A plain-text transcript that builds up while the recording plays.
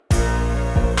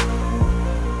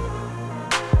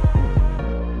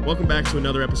Welcome back to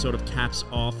another episode of Caps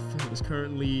Off. It is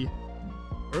currently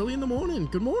early in the morning.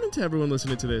 Good morning to everyone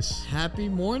listening to this. Happy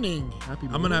morning. Happy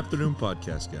morning. I'm an afternoon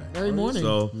podcast guy. Merry morning.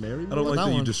 So Merry I don't morning. like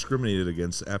that you discriminated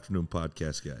against afternoon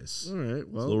podcast guys. All right.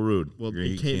 Well, it's a little rude. Well, You're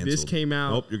gonna get this canceled. came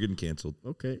out. Nope, you're getting canceled.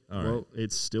 Okay. All well, right.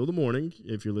 it's still the morning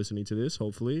if you're listening to this,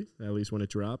 hopefully, at least when it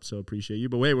drops. So appreciate you.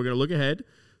 But wait, we're going to look ahead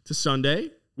to Sunday,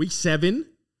 week 7.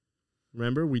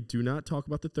 Remember, we do not talk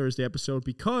about the Thursday episode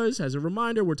because, as a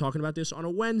reminder, we're talking about this on a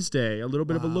Wednesday, a little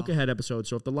bit of a look-ahead episode.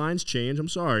 So if the lines change, I'm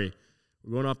sorry.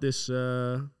 We're going off this,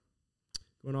 going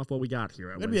off what we got here.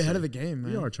 We're going to be ahead of the game,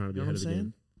 man. We are trying to be you know ahead of the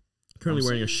game. Currently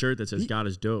wearing a shirt that says God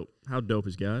is dope. How dope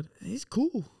is God? He's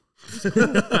cool.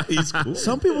 He's cool.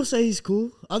 Some people say he's cool.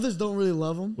 Others don't really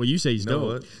love him. Well, you say he's You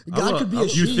know dope. what? God could be a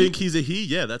she. You think he's a he?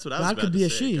 Yeah, that's what I was God about could to be a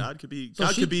say. she. God could be. So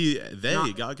God she- could be they.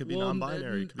 Not- God could be well,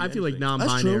 non-binary. Could be I feel like anything.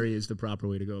 non-binary is the proper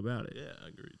way to go about it. Yeah, I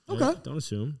agree. Okay. Don't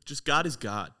assume. Just God is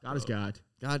God. God is God.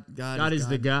 God is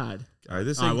the God. All right,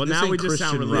 this All right, ain't, well, this now ain't we just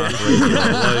sound Christian religious.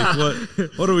 rock radio.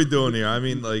 Like, what are we doing here? I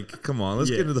mean, like, come on, let's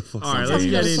Yeah. get into the fucking All right, let's Sometimes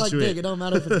you get gotta into suck it. dick. It don't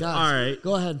matter if it's God. All right.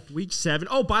 Go ahead. Week 7.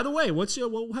 Oh, by the way,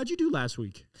 how'd you do last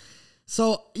week?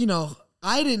 So,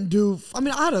 I didn't do. I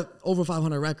had a over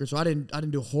 500 record, so I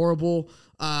didn't do horrible.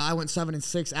 I went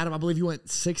 7-6. Adam, I believe you went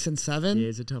 6-7. Yeah,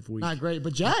 it's a tough week. Not great,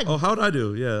 but Jack. Oh, how'd I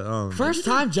do? Yeah. First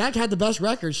time Jack had the best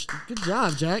record. Good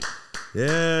job, Jack.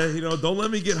 Yeah, don't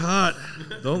let me get hot.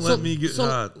 Don't let me get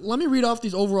hot. Let me read off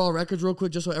these overall records real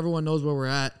quick, just so everyone knows where we're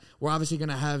at. We're obviously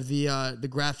gonna have the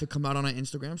graphic come out on our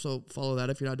Instagram, so follow that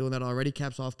if you're not doing that already.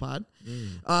 Caps Off Pod.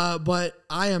 But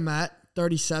I am at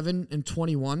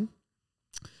 37-21.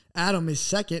 Adam is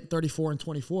second,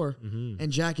 34-24, and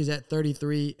Jack is at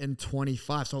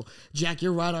 33-25. So Jack,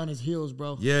 you're right on his heels,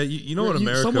 bro. Yeah, you know what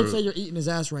America. Someone say you're eating his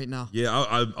ass right now. Yeah,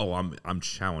 I'm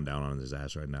chowing down on his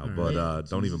ass right now, but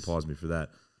don't even pause me for that.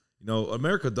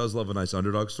 America does love a nice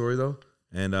underdog story though,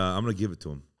 and I'm gonna give it to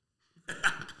him.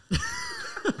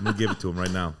 I'm gonna give it to him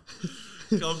right now.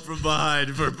 Come from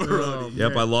behind for Baroni.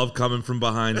 Yep, I love coming from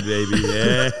behind, baby.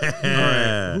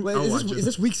 Yeah. Wait, is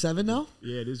this week 7 now?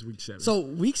 Yeah, it is week 7. So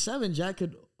week 7, Jack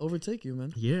could overtake you,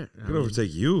 man. yeah. I could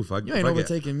overtake you if I. You ain't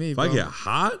overtaking me, If bro. I get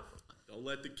hot, Don't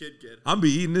let the kid get. I'm be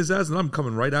eating his ass, and I'm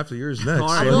coming right after yours next. All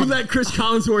right, so- we let Chris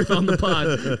Collinsworth on the pod.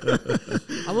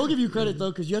 I will give you credit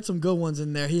though, because you had some good ones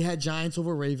in there. He had Giants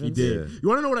over Ravens. He did. Yeah. You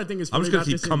want to know what I think is funny I'm just gonna about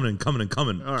keep this? coming and coming and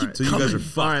coming. All right. So you guys are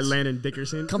fucked. All right, Landon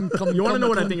Dickerson. Come, You want to know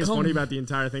what I come, think is come. funny about the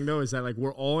entire thing, though, is that like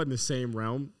we're all in the same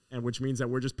realm, and which means that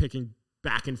we're just picking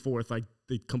back and forth like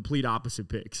the complete opposite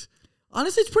picks.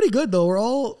 Honestly, it's pretty good though. We're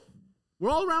all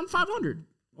around 500,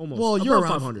 almost. well. You're above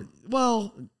around 500.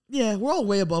 Well, yeah, we're all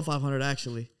way above 500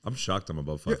 actually. I'm shocked I'm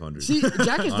above 500. See,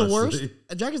 Jack is the worst. Honestly.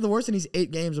 Jack is the worst, and he's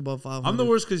 8 games above 500. I'm the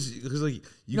worst because like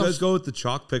you No, guys go with the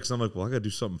chalk picks. And I'm like, well, I gotta do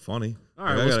something funny. All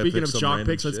right. Like, I Well, gotta speaking pick of some chalk random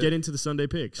picks, let's shit. get into the Sunday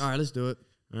picks. All right, let's do it.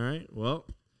 All right. Well,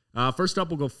 first up,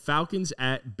 we'll go Falcons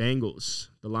at Bengals.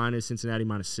 The line is Cincinnati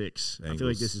 -6. I feel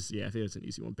like Bengals. I feel it's an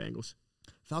easy one. Bengals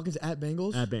Falcons at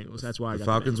Bengals. at Bengals. That's why I The got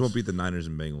Falcons the won't beat the Niners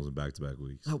and Bengals in back-to-back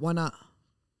weeks Why not?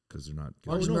 because they're not.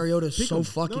 Marcus good. Mariota is Pick so 'em.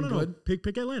 fucking no. good.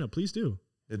 Pick Atlanta, please do.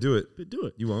 Yeah, do it. Do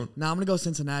it. You won't. Nah, I'm gonna go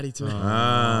Cincinnati too.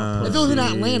 Ah. If it was in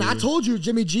Atlanta, I told you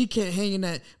Jimmy G can't hang in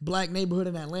that black neighborhood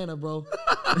in Atlanta, bro.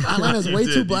 Atlanta's way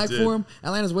too black for him.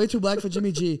 Atlanta's way too black for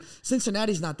Jimmy G.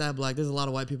 Cincinnati's not that black. There's a lot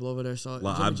of white people over there. So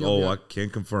Jimmy G will be I all-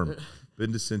 can't confirm.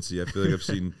 Been to Cincy. I feel like I've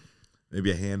seen maybe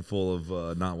a handful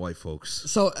of not white folks.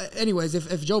 So, anyways,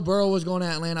 if Joe Burrow was going to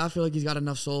Atlanta, I feel like he's got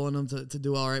enough soul in him to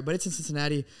do all right. But it's in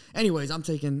Cincinnati. Anyways, I'm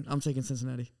taking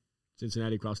Cincinnati.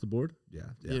 Cincinnati across the board.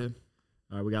 Yeah.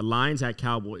 All right, we got Lions at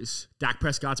Cowboys. Dak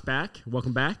Prescott's back.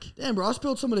 Welcome back. Damn, bro, I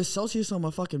spilled some of this Celsius on my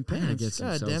fucking gotta pants. get some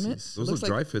God damn it. Celsius. Those Looks look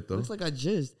dry fit though. Looks like I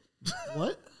jizzed.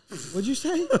 What? What'd you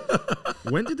say?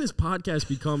 When did this podcast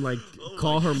become like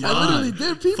call her I mom? literally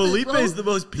did. People, Felipe bro. is the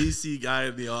most PC guy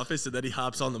in the office, and then he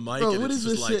hops on the mic, Bro, and what it's is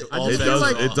just this like shit? all I just bets feel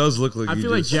like are off. It does look like I you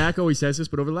feel like just- Jack always says this,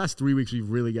 but over the last 3 weeks, we've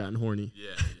really gotten horny.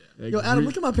 Yeah. Like, Yo, Adam,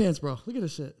 look at my pants, bro. Look at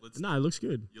this shit. Nah, it looks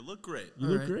good. You look great. You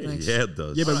All look right, great. thanks. Yeah, it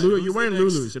does. Yeah, but All right, Lulu, who's you're the wearing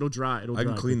next? Lulus. It'll dry. I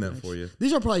can clean that for you.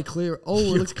 These are probably clear. Oh,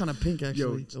 it looks kind of pink, Yo,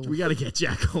 actually. we got to get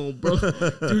Jack home, bro.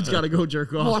 Dude's got to go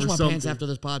jerk off. I'll wash or my something. pants after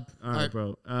this pod. All right,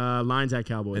 bro. Lions at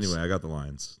Cowboys. Anyway, I got the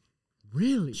Lions.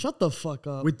 Really? Shut the fuck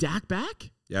up. With Dak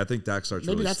back? Yeah, I think Dak starts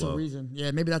Maybe really that's slow. a reason.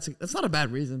 Yeah, maybe that's not a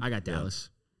bad reason. I got Dallas.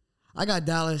 I got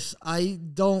Dallas. I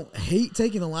don't hate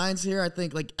taking the Lions here. I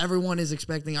think like everyone is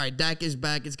expecting, all right, Dak is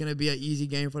back. It's going to be an easy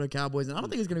game for the Cowboys. And I don't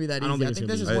think it's going to be that I don't easy. think I it's think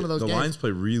gonna this be is one of those the games. Lions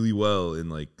play really well in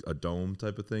like a dome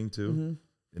type of thing too.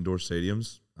 Indoor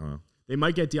stadiums. I don't know. They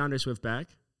might get DeAndre Swift back.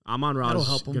 Amon-Ra That'll is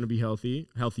help him. going to be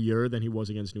healthier than he was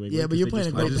against New England. Yeah, but 'cause you're they playing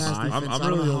just a great played pass five. defense. I'm I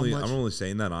don't know how really much. I'm only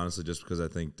saying that honestly just because I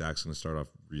think Dak's going to start off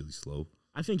really slow.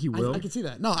 I think he will. I can see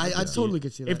that. No, I totally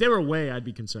could see that. If they were away, I'd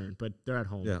be concerned, but they're at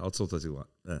home. Yeah, I'll still take the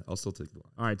line. I'll still take the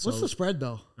line. All right, so What's the spread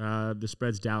though? the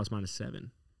spread's Dallas -7.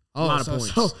 Oh, A lot so- of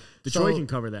points. so- Detroit so- can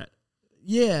cover that.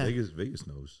 Yeah, Vegas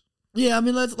knows. yeah. I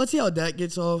mean, let's see how Dak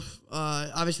gets off.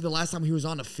 Obviously, the last time he was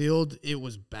on the field, it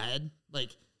was bad.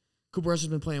 Like Cooper Rush has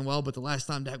been playing well, but the last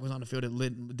time Dak was on the field,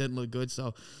 it didn't look good.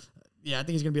 So, yeah, I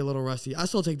think he's gonna be a little rusty. I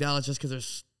still take Dallas just because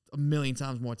there's a million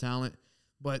times more talent.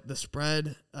 But the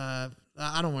spread,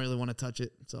 I don't really want to touch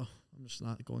it, so I'm just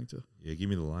not going to. Yeah, give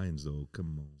me the Lions though.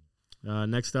 Come on.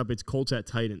 Next up, it's Colts at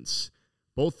Titans.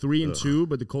 Both 3-2,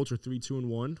 but the Colts are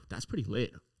 3-2-1. That's pretty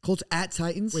lit. Colts at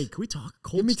Titans. Wait, can we talk?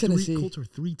 Colts Give me Tennessee. Colts are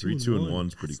 3-2-1.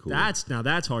 3-2-1's pretty cool.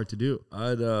 That's hard to do.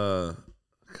 I'd God,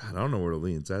 I don't know where to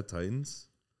lean. It's at Titans.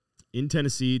 In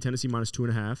Tennessee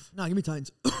 -2.5. No, give me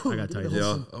Titans. I got Titans. Yeah.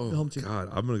 The Oh home team. God,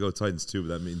 I'm gonna go Titans too, but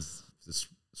that means just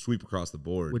sweep across the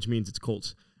board. Which means it's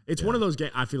Colts. It's one of those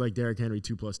games. I feel like Derrick Henry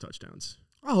 2+ touchdowns.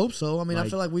 I hope so. I mean, I Like,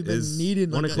 feel like we've been is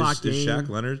needing 1 like o'clock Is game. Shaq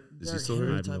Leonard? Is he Derrick still I Henry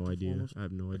here? have type no idea. performance. I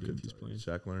have no idea if Couldn't he's tell playing. you.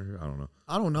 Shaq Leonard here? I don't know.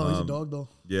 I don't know. He's a dog though.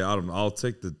 Yeah, I don't know. I'll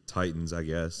take the Titans, I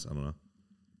guess. I don't know.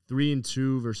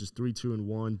 3-2 versus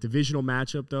 3-2-1. Divisional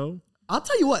matchup though. I'll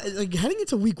tell you what. Like heading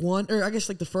into week one, or I guess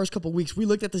like the first couple weeks, we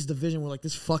looked at this division. We're like,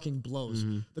 this fucking blows.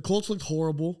 The Colts looked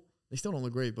horrible. They still don't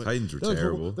look great, but Titans were they looked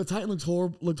horrible. terrible. The Titans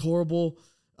looked horrible.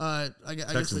 I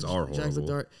guess Texans the are Jags horrible. looked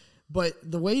all right.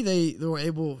 But the way they were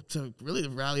able to really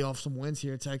rally off some wins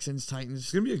here, Texans, Titans,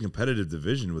 It's gonna be a competitive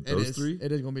division with those three.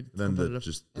 It is going to be Then competitive.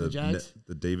 And the Jags.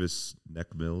 the Davis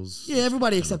neck mills. Yeah,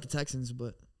 everybody except the Texans,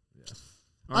 but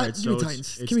All right, give so me it's-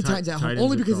 Titans. it's Give me Ti- Titans at home. Titans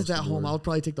Only because across it's at the home. board. I would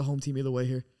probably take the home team either way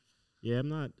here. Yeah, I'm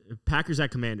not. Packers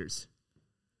at Commanders.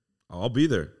 I'll be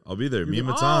there. Me and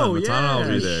Oh, Matana. yeah. I'll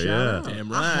be there. Shout Yeah. out.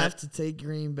 Damn I right. have to take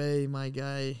Green Bay, my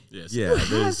guy. Yes. Yeah. You have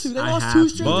there's- to. They I lost have two to.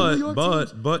 straight to New York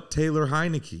teams. But Taylor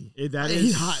Heineke. That He's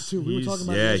is- hot, too. We were he's- talking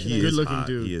about Yeah, yesterday. he Good is looking hot.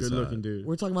 dude. He is Good looking hot. dude. We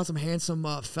were talking about some handsome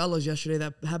fellas yesterday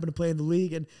that happened to play in the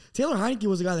league, and Taylor Heineke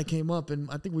was the guy that came up, and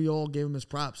I think we all gave him his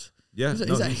props. Yeah,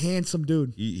 He's a handsome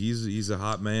dude. He's a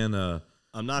hot man.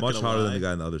 I'm not Much gonna hotter lie. than the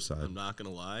guy on the other side. I'm not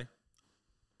gonna lie.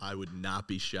 I would not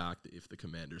be shocked if the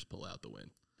Commanders pull out the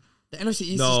win. The NFC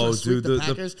East No, is going to sweep dude, the the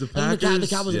Packers. the and the Packers,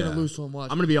 Cowboys are going yeah. to lose so much.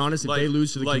 I'm gonna be honest. If they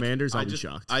lose to the Commanders, I'll I be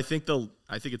shocked. I think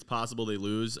it's possible they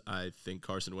lose. I think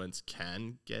Carson Wentz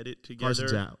can get it together.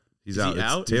 Carson's out. He's Is out. he It's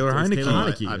out? Taylor It's Heineke. Taylor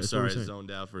Heineke. I'm That's sorry, what I we're saying.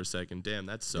 zoned out for a second. Damn,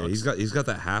 that sucks. Yeah, he's got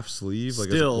that half sleeve, like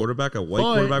as a Still, quarterback, a white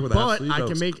quarterback with a half But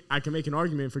sleeve. I can make an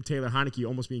argument for Taylor Heineke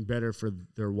almost being better for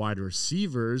their wide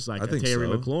receivers like I think Terry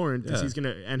so. McLaurin because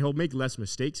Yeah. he'll make less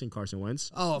mistakes than Carson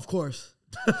Wentz. Oh, of course.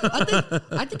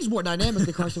 I think he's more dynamic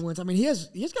than Carson Wentz. I mean, he has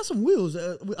got some wheels. I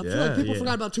feel like Yeah, people yeah.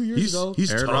 forgot about 2 years ago.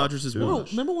 He's Aaron tough, Rodgers is dude. one. Bro,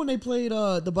 remember when they played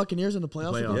the Buccaneers in the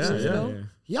playoffs a couple Playoffs, years yeah, ago? yeah.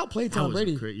 He outplayed That Tom was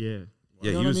Brady. yeah. Yeah,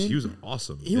 You know he what was I mean? he was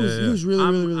awesome. He was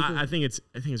really good. I think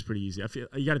it's pretty easy. I feel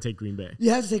you got to take Green Bay.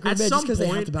 You have to take Green At Bay some just because they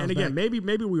have point, to bounce and again, back.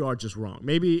 maybe we are just wrong.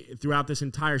 Maybe throughout this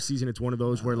entire season, it's one of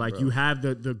those where like you have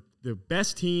the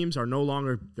best teams are no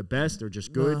longer the best; they're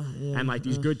just good, and like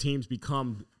these good teams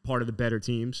become part of the better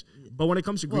teams. But when it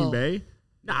comes to Green Well- Bay,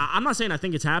 nah, I'm not saying I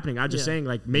think it's happening. I'm just Yeah. saying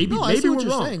like maybe No, I see maybe what we're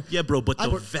you're wrong. saying. Yeah, bro, but the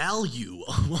value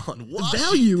on Washington.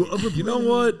 Value of You know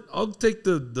what? I'll take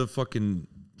the fucking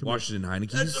Washington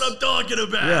Heineke. That's what I'm talking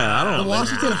about. Yeah, I don't The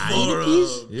Washington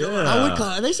Heineke's? Yeah, I would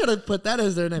call it. They should have put that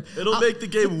as their name. It'll make the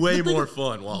game way more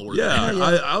fun while we're Yeah,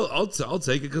 there. I'll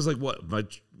take it because like what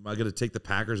am I gonna take the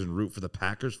Packers and root for the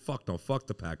Packers? Fuck no, fuck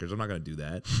the Packers. I'm not gonna do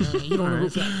that. You don't want to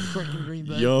root for that freaking Green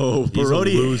Bay. Yo, a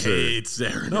Brody loser. hates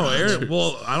Aaron. No, Aaron.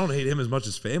 Well, I don't hate him as much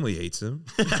as family hates him.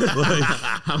 Like,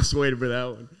 I was waiting for that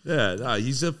one. yeah, nah,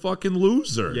 he's a fucking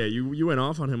loser. Yeah, you went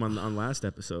off on him on last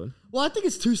episode. Well, I think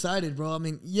it's two-sided, bro. I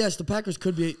mean, yes, the Packers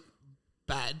could be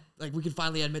bad. Like, we can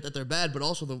finally admit that they're bad, but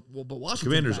also but Washington.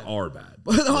 Commanders are bad.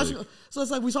 So it's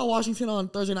like we saw Washington on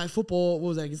Thursday Night Football. What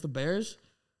was that, against the Bears?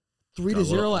 3-0 what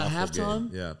an at awful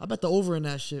halftime. game. Yeah. I bet the over in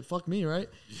that shit. Fuck me, right?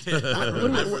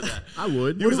 I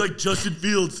would. He was like Justin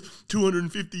Fields,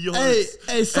 250 yards.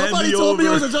 Hey, somebody the told me it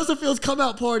over. was a Justin Fields come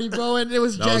out party, bro, and it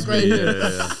was That Jack was right me. here.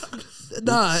 Yeah.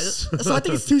 Nah, so I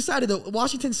think it's two-sided. Though.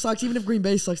 Washington sucks. Even if Green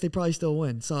Bay sucks, they probably still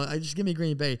win. So I just give me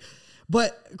Green Bay.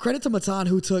 But credit to Matan,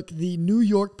 who took the New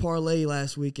York parlay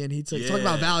last weekend. He took talk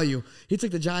about Yeah. value. He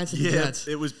took the Giants and the Yeah, Jets.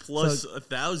 it was plus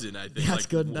 1,000, I think. That's like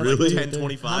good. That's Really? good. 10,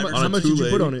 25 or How much did you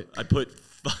Tulane. put on it? I put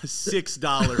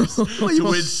 $6 to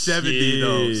win 70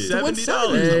 though. $70.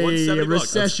 Hey, I won a $70.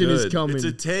 recession is good. coming. It's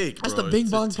a take. That's bro. the bing It's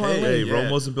a bong take. parlay. Hey,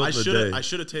 Rome wasn't built in a day. I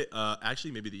should have taken.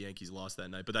 Actually, maybe the Yankees lost that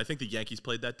night, but I think the Yankees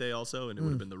played that day also, and it would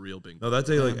have been the real bing. No, that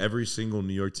day, like every single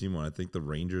New York team won. I think the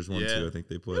Rangers won Yeah. too. I think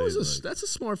they played. That's a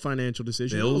smart financial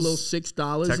decision. Bills, a little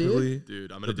 $6 technically, here.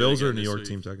 Dude, I'm the gonna do it Bills are a again New this York week.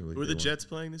 team technically. Who are They the won. Jets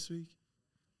playing this week?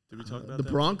 Did we talk about The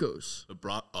that? Broncos.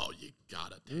 Oh, you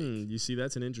gotta take. You see,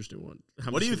 that's an interesting one.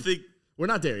 What do you think? We're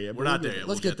not there yet. We're not there yet.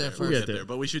 Let's get there first. We'll We'll get get there.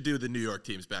 But we should do the New York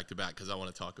teams back to back because I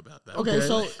want to talk about that. Okay,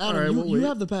 so All Adam, right, we'll you wait.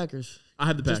 have the Packers. I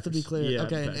have the Packers. Just to be clear. Yeah, I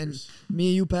have okay, the and Packers. me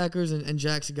and you Packers and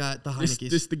Jackson got the This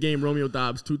Heinekes. is the game. Romeo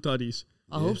Dobbs, 2 tutties,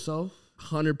 I hope so.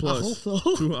 100 plus. I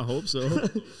hope so. I hope so.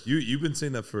 You've been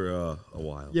saying that for a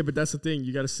while. Yeah, but that's the thing.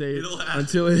 You got to say it It'll happen.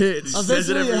 until it hits. He says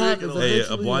it Eventually every it week. happens. It'll- Hey, a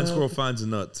Eventually, blind yeah. squirrel finds a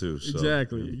nut too. So.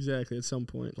 Exactly. At some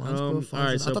point. Blind squirrel All finds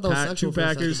right, it. so I thought that was sexual two for a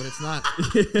second, Packers. but it's not.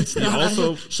 It's He not.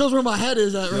 also Shows where my head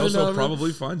is at he right also now. man.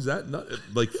 probably finds that nut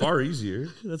like far easier.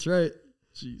 That's right.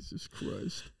 Jesus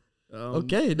Christ.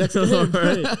 Okay, next All game.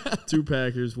 right. 2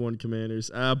 Packers, 1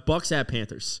 Commanders. Bucks at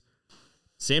Panthers.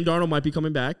 Sam Darnold might be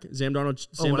coming back. Sam Darnold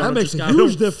That makes just a got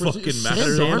huge difference. fucking Sam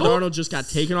matter. Sam Darnold? Darnold just got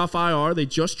taken off IR. They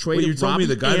just Wait, traded you're telling Robbie me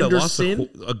the guy Anderson.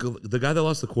 the guy that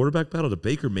lost the quarterback battle to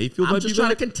Baker Mayfield I'm might just be trying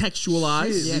back? to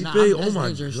contextualize. Yeah, nah, Zippe, that's oh my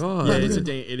dangerous. god! Yeah, Yeah, it is a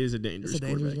dangerous It's a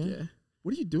dangerous quarterback. game. Yeah.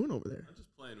 What are you doing over there? I'm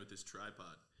just playing with this tripod.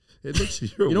 It looks,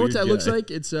 You're a you know what weird that looks guy.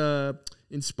 like? It's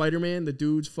in Spider-Man, the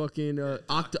dude's fucking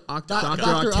Dr.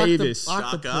 Dr. Octavius.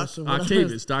 Octopus or whatever.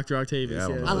 Octavius, Dr. Octavius. Yeah, I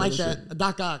don't know I like Shit. that.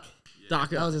 Doc Ock. Doc,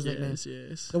 That was his nickname.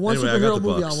 Yes. The one Anyway, I got superhero the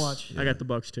movie Bucks. I'll watch. I got the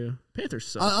Bucks too. Panthers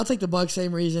suck. I'll take the Bucks.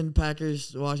 Same reason.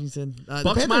 Packers, Washington. The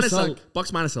Bucks Panthers suck.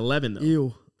 Bucks minus 11 though.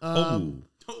 Ew. Oh,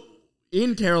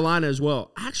 In Carolina as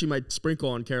well. I actually might sprinkle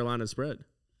on Carolina's spread.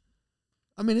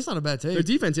 I mean, it's not a bad Their take.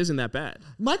 defense isn't that bad.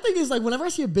 My thing is, like, whenever I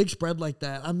see a big spread like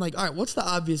that, I'm like, all right, what's the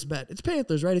obvious bet? It's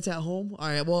Panthers, right? It's at home. All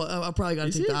right, well, I probably got to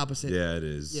Is take it? the opposite. yeah, it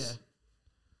is.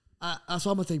 Yeah. So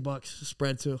I'm going to take Bucks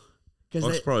spread, too. Bucks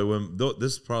Because probably win.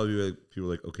 This is probably like, people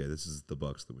are like, okay, this is the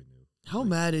Bucks that we knew. how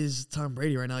mad is Tom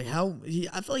Brady right now? Like,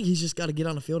 I feel like he's just got to get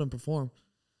on the field and perform.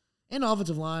 And the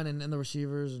offensive line and the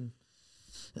receivers. And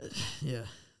yeah,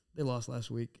 they lost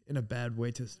last week in a bad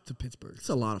way to Pittsburgh. It's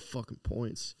a lot of fucking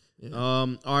points. Yeah.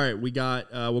 All right, we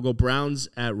got we'll go Browns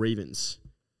at Ravens.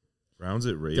 Browns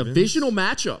at Ravens. Divisional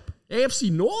matchup.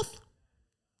 AFC North.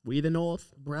 We the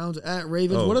North. Browns at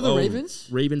Ravens. Oh, What are the oh. Ravens?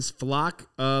 Ravens flock.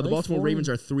 The they Baltimore 4 Ravens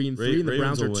are 3-3, and the Ravens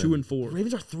Browns are will 2 win. and 4.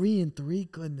 Ravens are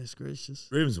 3-3. Goodness gracious.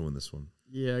 Ravens will win this one.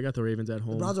 Yeah, I got the Ravens at The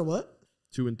home. Browns are what?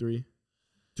 2 and 3.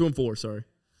 2 and 4. Sorry.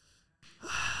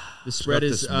 The spread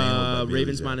is dismantled by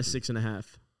Ravens Bailey minus Zappi. 6.5.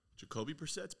 Jacoby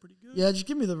Brissett's pretty good. Yeah, just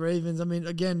give me the Ravens. I mean,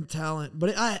 again, talent.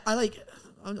 But I like,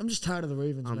 I'm just tired of the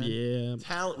Ravens, man. Yeah.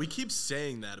 Talent. We keep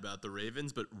saying that about the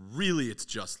Ravens, but really, it's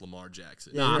just Lamar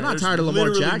Jackson. Nah, I'm not There's tired of Lamar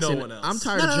literally Jackson. No one else. I'm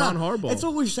tired of John Harbaugh. It's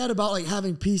what we've said about like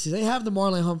having pieces. They have the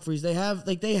Marlon Humphreys. They have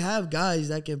guys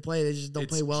that can play. They just don't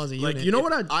It's play well as a like, unit. you know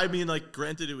what I mean, like,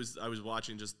 granted, I was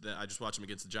watching I just watched him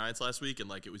against the Giants last week, and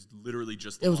like it was literally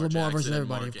just It was Lamar Lamar versus Jackson and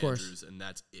everybody, Mark of course. Andrews, and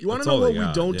that's it. You want to That's know all what they we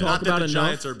got, don't yeah. talk Not that about the enough?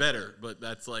 Giants are better, but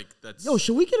that's. Yo,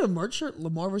 should we get a merch shirt?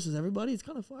 Lamar versus everybody. It's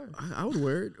kind of fire. I would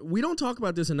wear it. We don't talk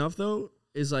about this enough, though.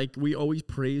 Is like we always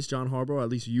praise John Harbaugh. At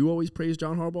least you always praise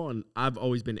John Harbaugh, and I've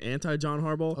always been anti John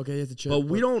Harbaugh. Okay, you have to chill. But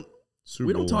we don't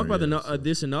Super Bowl talk about winner, yeah, so.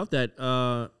 this enough.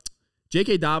 That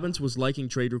J.K. Dobbins was liking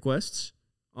trade requests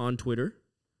on Twitter.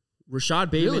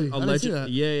 Rashad Bateman Really? I didn't see that.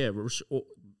 yeah.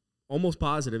 Almost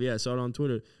positive. Yeah, I saw it on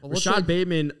Twitter. Well, what's Rashad like-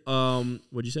 Bateman.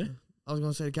 What'd you say? I was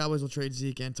going to say the Cowboys will trade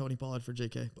Zeke and Tony Pollard for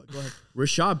JK. But go ahead.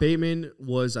 Rashad Bateman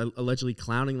was allegedly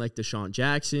clowning like Deshaun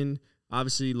Jackson.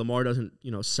 Obviously, Lamar doesn't,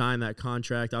 sign that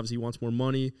contract. Obviously, he wants more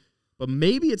money. But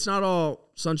maybe it's not all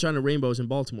sunshine and rainbows in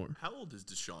Baltimore. How old is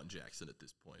Deshaun Jackson at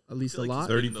this point? At least I feel a like lot.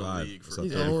 he's been in the 35. league It's for-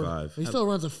 like He's old. 35. He still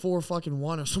runs a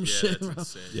 4-1 or some Yeah, shit. that's Bro.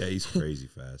 insane. Yeah, he's crazy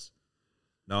fast.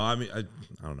 No, I mean, I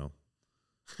don't know.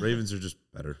 Ravens are just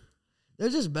better. They're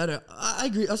just better. I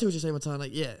agree. I see what you're saying, Matan.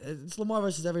 Like, yeah, it's Lamar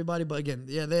versus everybody. But again,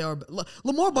 yeah, they are.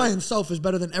 Lamar by himself is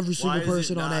better than every single Why person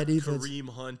is it on not that defense. Kareem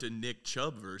Hunt and Nick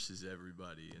Chubb versus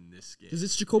everybody in this game? Because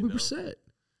it's Jacoby you know? Brissett.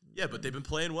 Yeah, but they've been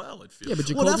playing well. It feels. Yeah,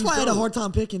 but Well, that's Jacoby's why I had a dope. hard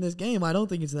time picking this game. I don't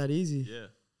think it's that easy. yeah,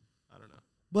 I don't know.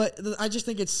 But I just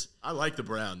think it's. I like the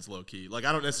Browns low key. Like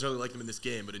I don't necessarily like them in this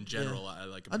game, but in general, I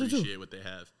like I do too. appreciate what they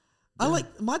have. I like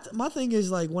my thing is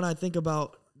like when I think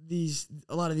about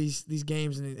a lot of these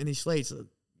games and these slates.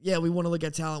 Yeah, we want to look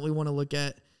at talent. We want to look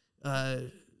at,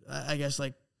 I guess,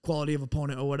 like quality of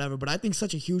opponent or whatever. But I think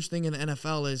such a huge thing in the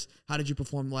NFL is how did you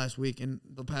perform last week and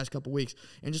the past couple weeks,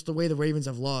 and just the way the Ravens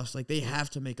have lost. Like they have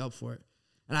to make up for it.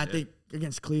 And I think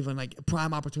against Cleveland, like a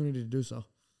prime opportunity to do so.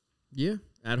 Yeah,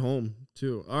 at home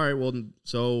too. All right, well,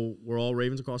 so we're all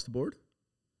Ravens across the board.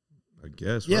 I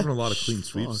guess we're having a lot of clean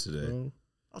sweeps Fuck, today. bro.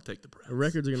 I'll take the Browns. The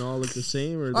records are gonna all look the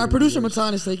same. Or All right, producer Matan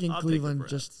Matan is taking I'll take the Cleveland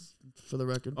Browns. just for the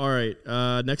record. All right,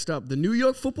 next up, the New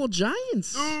York Football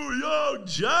Giants. New York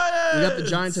Giants. We got the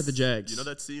Giants at the Jags. You know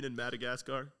that scene in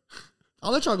Madagascar?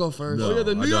 I'll let y'all go first. No. Oh yeah,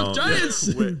 the New I York don't.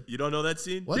 Giants. Wait, you don't know that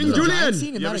scene? What? King The Julian. Giants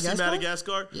scene in You ever seen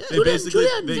Madagascar? Madagascar? Yeah. They Julian, basically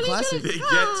Julian, they, classic. they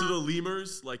get to the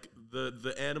lemurs, like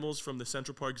the animals from the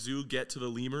Central Park Zoo get to the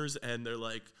lemurs, and they're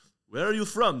like, "Where are you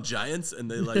from, Giants?" And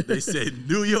they say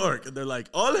New York, and they're like,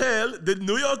 "All hail the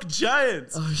New York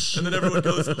Giants!" Oh, shit. And then everyone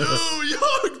goes, "New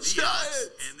York Giants!"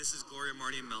 And this is Gloria,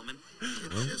 Marty, and Melman.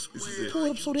 Pull it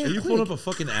up so damn Are you quick. pulling up a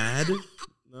fucking ad?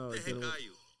 No, it Hey, didn't how work. are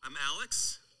you? I'm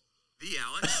Alex, the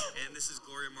Alex, and this is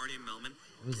Gloria, Marty, and Melman.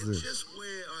 What is this? Just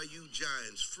where are you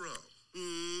Giants from?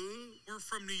 We're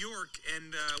from New York,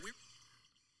 and we.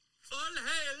 All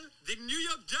hail the New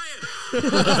York Giants!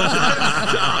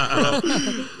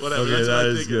 Whatever. Okay, that's that what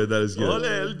I'm is thinking. good. That is All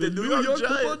good. hail the New York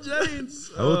Football Giants.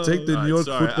 Giants. I will take the All New York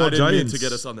right, sorry, Football I didn't mean Giants. to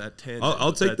get us on that tangent.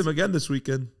 I'll but take them that's- again this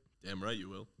weekend. Damn right you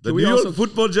will. The Can we New York also-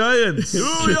 Football Giants. New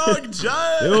York Giants.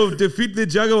 They will defeat the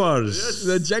Jaguars.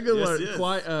 The Jaguar, Yes, yes.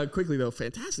 quite quickly though,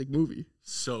 fantastic movie.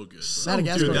 So good.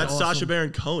 Madagascar Dude, is that's awesome. Sacha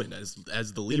Baron Cohen as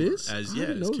the lemur. is? As I yeah,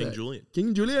 didn't as know King that. Julian.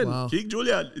 King Julian. Wow. King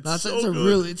Julian. It's That's so it's a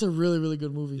good. it's a really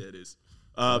good movie. Yeah, it is.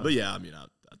 But yeah, I mean, I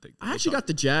think I actually got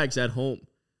the Jags at home.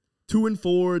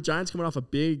 2-4. Giants coming off a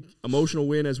big emotional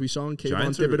win, as we saw in Kayvon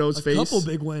Giants are- Thibodeau's A face. couple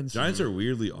big wins. Giants are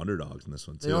weirdly underdogs in this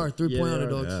one, too. They are 3-point Yeah, they are.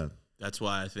 underdogs. Yeah. That's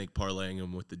why I think parlaying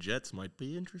them with the Jets might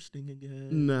be interesting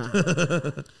again. Nah.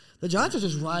 The Giants are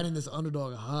just riding this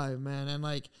underdog high, man, and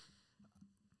like,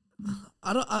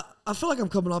 I feel like I'm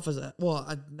coming off as I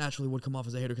naturally would come off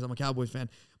as a hater because I'm a Cowboys fan,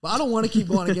 but I don't want to keep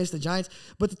going against the Giants.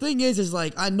 But the thing is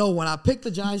like I know when I pick the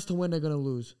Giants to win, they're gonna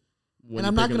lose, and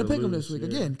I'm not gonna pick them this week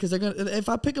again because they're gonna. If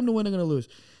I pick them to win, they're gonna lose.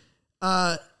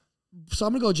 So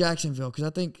I'm gonna go Jacksonville because I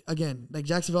think again, like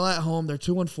Jacksonville at home, they're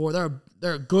 2-4.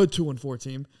 They're a good 2-4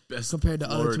 team Best compared to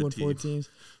other Florida 2-4 teams.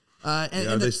 And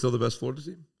Are they still the best Florida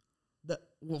team?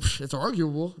 well, it's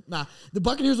arguable. Nah, the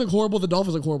Buccaneers look horrible. The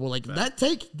Dolphins look horrible. Like that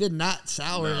take did not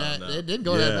sour that. no. It didn't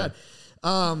go that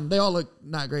bad. They all look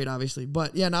not great, obviously.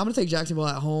 But yeah, I'm gonna take Jacksonville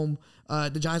at home.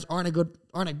 The Giants aren't a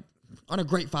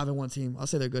great 5-1 team. I'll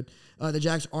say they're good. The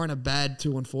Jags aren't a bad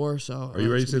 2-4. So Are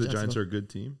you ready to say the Giants are a good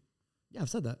team? Yeah, I've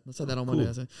said that. I said that on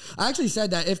Monday. I actually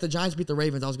said that if the Giants beat the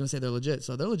Ravens, I was gonna say they're legit.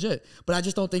 So they're legit. But I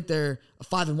just don't think they're a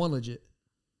 5-1 legit.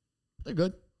 They're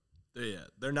good. Yeah,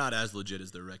 they're not as legit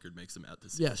as their record makes them out to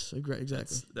see. Yes, exactly.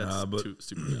 That's but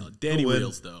super valid. Danny win.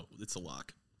 Wheels, though, it's a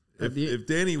lock. If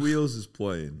Danny Wheels is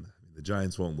playing, the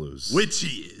Giants won't lose. Which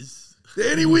he is.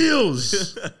 Danny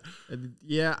Wheels!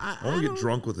 Yeah, I want to get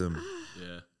drunk with him.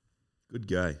 Yeah. Good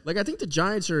guy. Like I think the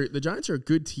Giants are a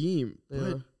good team,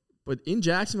 but in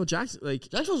Jacksonville,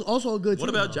 Jacksonville's also a good team. What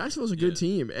about Jacksonville's a good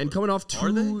team, and coming off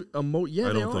Are they? two yeah,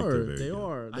 I they don't think are. they're very They good.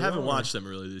 are. I They haven't are. watched them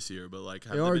really this year, but like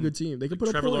They are a good team. They can put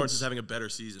up Trevor Lawrence points. is having a better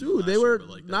season. Dude, than they last were year, but,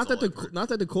 like, not that's that all I've heard. not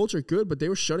that the Colts are good, but they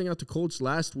were shutting out the Colts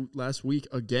last week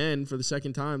again for the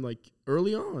second time, like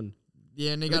early on.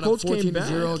 Yeah, and they The got Colts a came 14-0 back,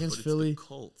 But against it's Philly. the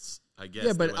Colts, I guess.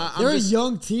 Yeah, but the way I'm They're just- a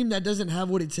young team that doesn't have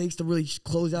what it takes to really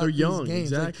close out They're these young,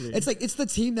 games. exactly. It's the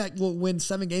team that will win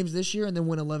 7 games this year and then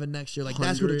win 11 next year. Like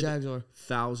that's who the Jags are.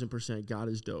 1,000% God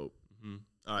is dope.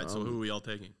 all right, so who are we all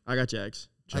taking? I got Jags.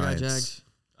 I got Jags.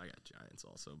 I got Giants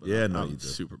also. But Yeah, I'm, no, I'm you do.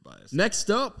 super biased. Next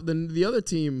up, the other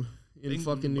team in Bing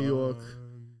fucking New York,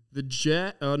 the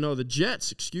Jets.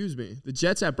 Excuse me, the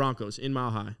Jets at Broncos in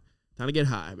Mile High. Time to get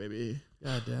high, baby.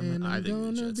 God damn it. I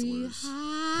think the Jets lose.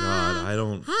 God, I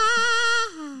don't.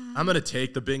 I'm gonna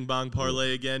take the Bing Bong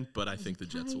parlay again, but I think the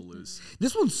Jets will lose.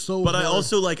 This one's so But I hard.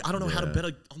 also I don't know how to Yeah.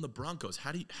 bet on the Broncos.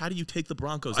 How do you take the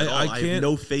Broncos at all? I I have can't.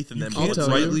 no faith in them. You can't tell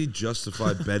you. rightly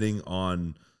justify betting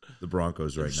on the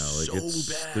Broncos right now. Like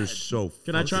so bad. they're so.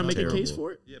 Can I try and make fucking a case terrible.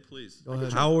 for it? Yeah, please. Go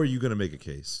ahead. How are you going to make a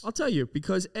case? I'll tell you,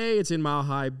 because A, it's in Mile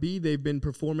High. B, they've been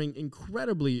performing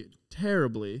incredibly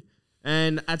terribly.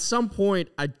 And at some point,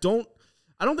 I don't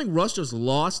think Russ just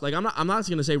lost. Like I'm not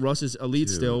gonna say Russ is elite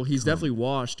still. He's definitely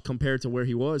washed compared to where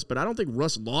he was, but I don't think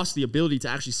Russ lost the ability to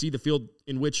actually see the field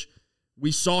in which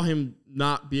we saw him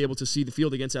not be able to see the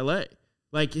field against LA.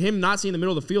 Like him not seeing the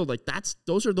middle of the field, like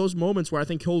those are those moments where I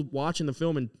think he'll watch in the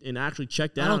film and actually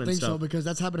check down. I don't and think stuff. so because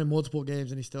that's happened in multiple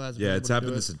games and he still hasn't. been Yeah, able it's to do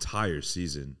happened it. this entire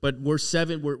season. But we're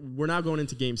now going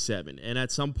into game 7, and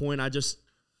at some point I just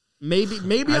maybe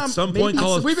At some point,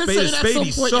 call a We've been spade a saying at spade. some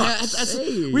He point. sucks.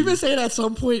 Hey. We've been saying at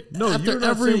some point. No, after you're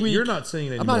not every saying, week. you're not saying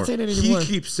it I'm anymore. not saying it anymore. He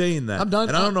keeps saying that. I'm done.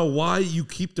 And I don't know why you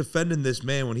keep defending this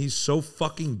man when he's so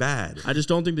fucking bad. I just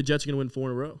don't think the Jets are going to win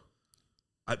 4 in a row.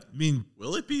 I mean,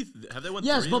 Will it be? Have they won?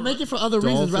 Yes, 3 but in a make row? it for other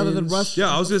reasons rather than Dolphins. rush.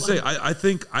 yeah, I was gonna say, I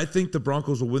think the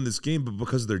Broncos will win this game, but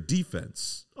because of their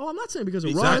defense. Oh, I'm not saying because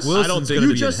of Zach Russ. Wilson's I don't think gonna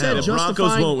you be just in hell. said the Broncos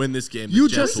justifying. won't win this game. The You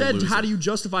Jets just will said lose how it. do you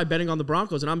justify betting on the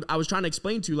Broncos, and I was trying to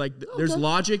explain to you like there's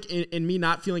logic in me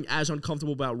not feeling as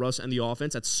uncomfortable about Russ and the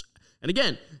offense. And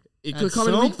again, it could At come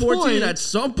in some week 14 point- at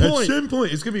some At point. some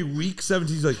point, it's gonna be week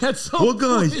 17. He's like, At some well,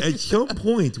 guys, point. at some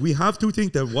point, we have to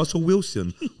think that Russell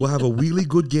Wilson will have a really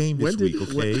good game this week.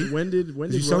 Okay, when did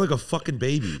you sound like a fucking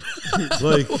baby.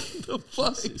 Like, The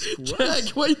fuck? Jack,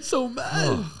 why are you so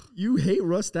mad? you hate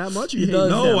Russ that much? You He hate does. him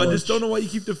no, that I much? just don't know why you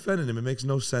keep defending him. It makes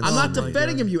no sense. I'm not to me.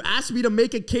 defending him. You asked me to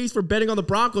make a case for betting on the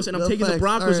Broncos, and I'm No taking the facts.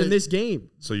 Broncos All in right. this game.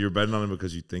 So you're betting on him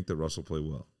because you think that Russ will play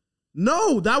well.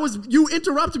 No, that was you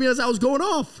interrupted me as I was going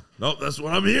off. Nope, that's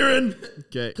what I'm hearing.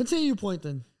 Okay, Continue your point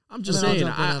then. I'm just And then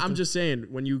I'll saying. jump in I'm after. just saying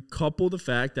when you couple the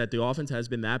fact that the offense has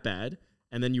been that bad,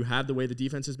 and then you have the way the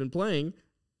defense has been playing,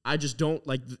 I just don't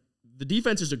like the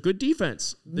defense is a good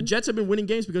defense. The Jets have been winning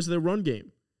games because of their run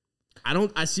game.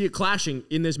 I see it clashing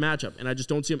in this matchup, and I just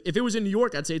don't see them. If it was in New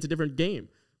York, I'd say it's a different game,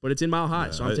 but it's in Mile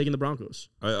High, so I'm taking the Broncos.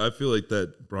 I feel like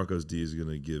that Broncos D is going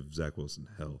to give Zach Wilson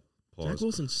hell. Pause. Zach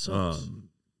Wilson sucks.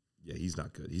 Yeah, he's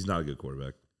not good. He's not a good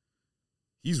quarterback.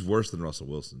 He's worse than Russell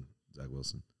Wilson, Zach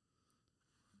Wilson.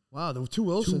 Wow, the two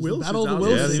Wilsons. Wilsons, The battle of the I was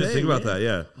Yeah, I Wilsons. didn't even think about that.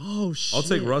 Yeah. Oh shit! I'll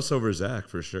take Russ over Zach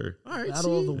for sure. All right,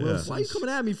 Battle of see? the Wilsons. Why are you coming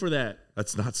at me for that?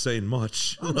 That's not saying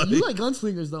much. I don't know, you like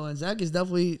gunslingers though, and Zach is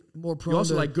definitely more prone. You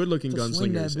also to, like good-looking to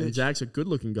swing that gunslingers, and bitch. Zach's a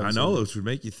good-looking gunslinger. I know, it would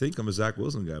make you think I'm a Zach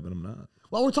Wilson guy, but I'm not.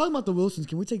 While we're talking about the Wilsons,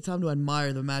 can we take time to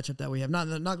admire the matchup that we have?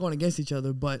 Not going against each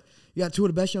other, but you got two of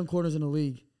the best young corners in the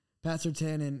league. Pat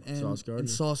Surtain and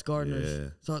Sauce Gardner. Yeah.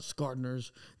 Sauce Gardner.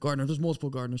 There's multiple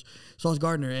Gardners. Sauce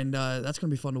Gardner, and that's gonna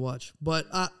be fun to watch. But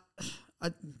By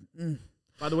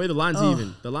the way, the line's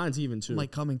even. The line's even too. I'm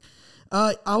like coming.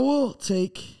 I will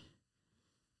take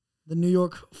the New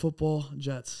York Football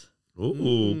Jets.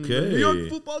 Ooh, okay. New York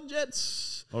Football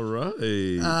Jets. All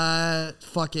right.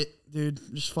 Fuck it, dude.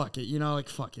 Just fuck it. You know, like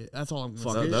fuck it. That's all I'm gonna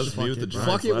Fuck say. it. That's Fuck me with the it, bro.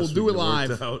 Giants. Fuck it, we'll last do week it and worked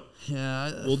live. out.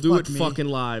 Yeah, We'll do it me. fucking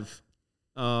live.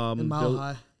 in Mile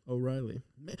High. O'Reilly.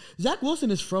 Zach Wilson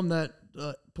is from that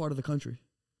part of the country.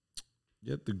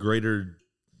 Yep, the greater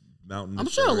mountain. I'm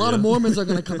sure a lot of Mormons are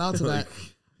going to come out to that.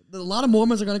 A lot of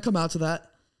Mormons are going to come out to that.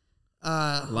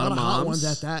 A lot of hot moms. ones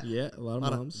at that. Yeah, a lot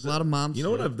of moms. A lot of moms. You know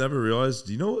what I've never realized?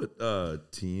 Do you know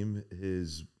what team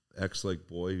his ex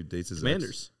boy who dates his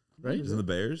Commanders, right? ex is in the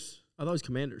Bears? I thought it was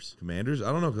Commanders. Commanders?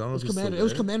 I don't know. I don't know It was, if he's still it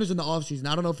was there. Commanders in the offseason.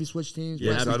 I don't know if he switched teams.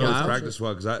 Yeah, but so I Abby know it's Giles. practice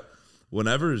well because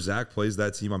whenever Zach plays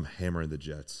that team, I'm hammering the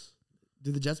Jets.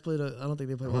 Do the Jets play I don't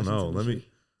think they play I don't Washington. know. Let this me. week.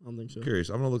 I don't think so. Curious.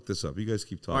 I'm gonna look this up. You guys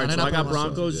keep All talking. right, so not I got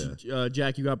playing Broncos.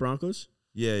 Jack, you got Broncos?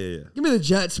 Yeah. Give me the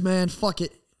Jets, man. Fuck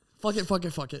it. Fuck it.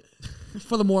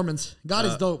 For the Mormons. God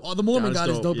is dope. Oh, the Mormon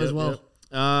God is dope as Yep, well. yep.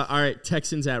 All right,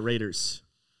 Texans at Raiders.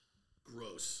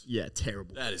 Gross. Yeah,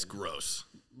 terrible. That is gross.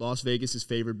 Las Vegas is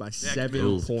favored by Neck 7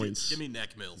 Mills. points. Give me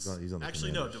Neck Mills. He's on the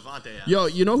Actually, no, Commanders. Devontae Adams. Yo,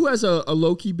 you know who has a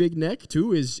low-key big neck,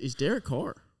 too, is Derek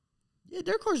Carr. Yeah,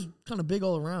 Derek Carr's kind of big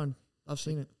all around. I've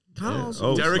seen it.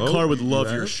 Derek Carr would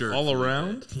love your shirt. all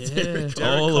around. Yeah. Derek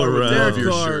All Carr would around. love Derek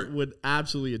your Carr shirt. would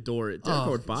absolutely adore it. Derek Oh,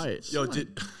 Carr would buy it. Yo,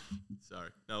 sorry.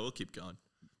 No, we'll keep going.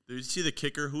 Did you see the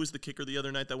kicker? Who was the kicker the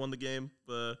other night that won the game?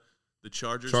 The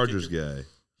Chargers. Chargers kicker?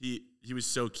 guy. He was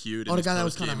so cute Oh, in the his guy that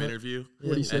was post-game kinda hurt. interview.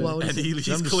 What'd he say? What would And he say? he's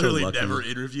I'm just so clearly lucky. never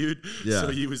interviewed. Yeah. So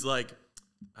he was like,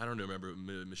 I don't remember.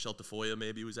 Michelle Tafoya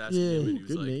maybe was asking Yeah. him. And he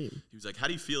was Good like, name. He was like, how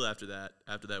do you feel after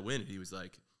that win? And he was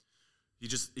like, he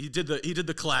did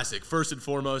the classic. First and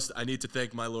foremost, I need to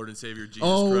thank my Lord and Savior Jesus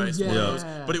Christ. One of those.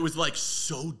 yeah. But it was like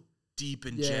so deep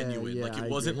and Yeah, genuine. yeah, like I it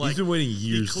wasn't agree. like He's been waiting he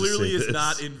years. clearly to say is this.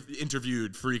 not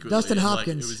interviewed frequently. Dustin And, like,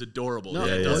 Hopkins. it was adorable. No,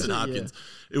 yeah, it Dustin wasn't, Hopkins.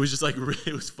 It was just like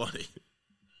it was funny.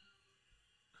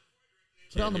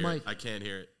 Put on the Can't hear mic. it. I can't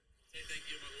hear it. Say thank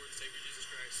you, my Lord and Savior Jesus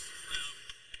Christ.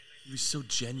 He was so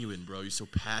genuine, bro. He was so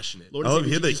passionate. Lord I love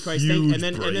and Savior he had Jesus that Christ, huge and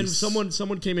then brace.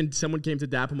 someone came to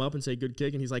dap him up and say good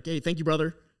kick, and he's like, hey, thank you,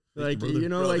 brother. Like you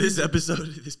know, Bro, like this episode,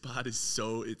 this pod is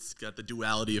so it's got the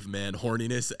duality of man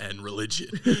horniness and religion.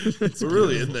 We're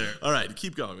really in there. All right,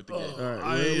 keep going with the game. all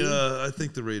right, I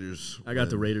think the Raiders. I got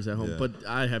the win. Raiders at home, Yeah. but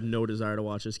I have no desire to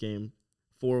watch this game.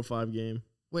 4:05 game.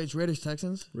 Wait, it's Raiders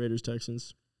Texans? Raiders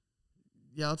Texans.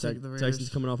 Yeah, I'll take the Raiders. Texans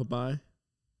coming off a bye.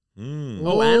 Mm.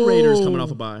 Oh, and Raiders Whoa. coming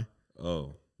off a bye.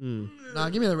 Oh, Nah,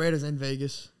 give me the Raiders in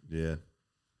Vegas. yeah.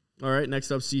 All right, next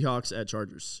up, Seahawks at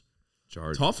Chargers.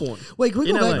 Chargers. Tough one. Wait, can we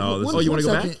In go LA. back? No, this One- is- you one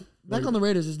wanna go second. back? Back on the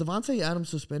Raiders. Is Devontae Adams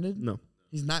suspended? No,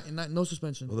 He's not no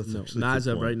suspension. Oh, that's no, actually a not good as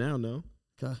of point. right now. No.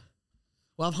 Okay.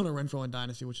 Well, I have Hunter Renfrow in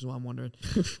Dynasty, which is why I'm wondering.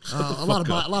 A lot of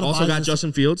Also buys got this-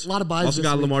 Justin Fields. A lot of buys. Also this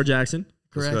got week. Lamar Jackson.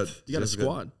 Correct. You got a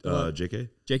squad. JK.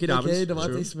 J.K. Dobbins. J.K. Devontae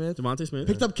True. Smith. Devontae Smith.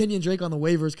 Picked up Kenyon Drake on the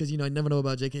waivers because, you never know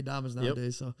about J.K. Dobbins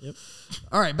nowadays. So, Yep.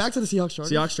 All right, back to the Seahawks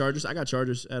Chargers. Seahawks Chargers. I got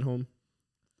Chargers at home.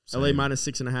 Same. LA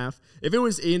 -6.5. If it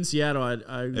was in Seattle,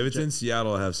 If it's in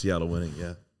Seattle, I have Seattle winning.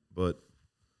 Yeah, but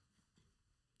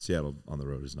Seattle on the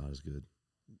road is not as good.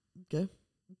 Okay.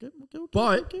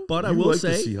 But I You will like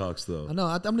say, the Seahawks though. I know.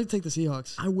 I'm going to take the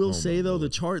Seahawks. I will say my though, Lord. the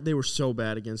chart they were so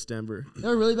bad against Denver. They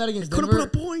were really bad against Couldn't Denver.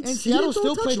 put up points. And He Seattle didn't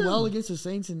throw a still played touchdown. well against the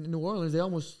Saints in New Orleans. They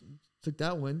almost took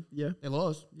that win. Yeah. They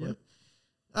lost. Yeah.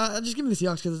 But, just give me the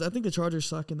Seahawks because I think the Chargers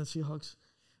suck and the Seahawks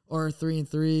are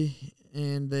 3-3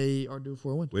 and they are due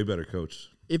for a win. Way better coach.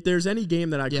 If there's any game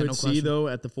that I Yeah, could no see question. though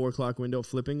at the 4 o'clock window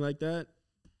flipping like that,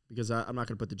 because I'm not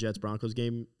going to put the Jets Broncos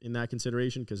game in that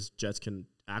consideration because Jets can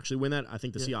actually win that. I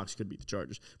think the Seahawks could beat the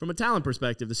Chargers. From a talent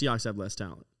perspective, the Seahawks have less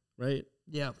talent, right?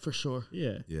 Yeah, for sure.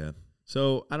 Yeah. Yeah.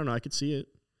 So I don't know. I could see it.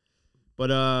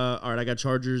 But all right, I got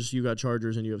Chargers. You got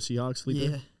Chargers, and you have Seahawks.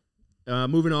 Yeah.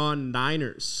 Moving on,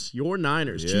 Niners. Your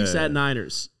Niners. Yeah. Chiefs at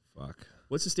Niners. Fuck.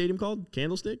 What's the stadium called?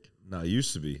 Candlestick? No, it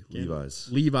used to be Levi's.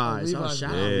 Levi's. Levi's. Shout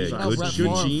out Yeah, Levi's. Shout out good Brett jeans.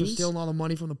 Favre for jeans. stealing all the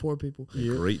money from the poor people.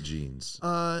 Great jeans.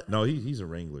 No, He's a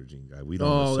Wrangler jean guy. We don't.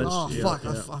 Oh, know that's oh, such- fuck. yeah.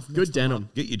 I've messed Good them denim.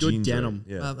 Get your Good jeans denim.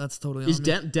 right. Yeah. up. That's totally Is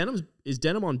on me.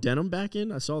 denim on denim back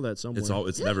in? I saw that somewhere.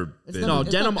 It's never It's been. never- No, it's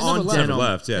denim never on left. denim. Never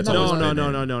left. Yeah, it's No, always No,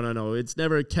 been in. no. It's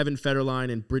never Kevin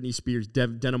Federline and Britney Spears.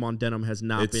 Denim on denim has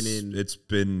not been in. It's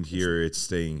been here. It's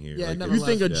staying here. Yeah, it never You left.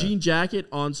 think a Yeah. jean jacket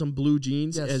on some blue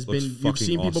jeans Yes. has Looks been? You've fucking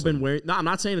seen people been awesome. wearing. No, I'm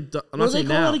not saying. I'm What not do they saying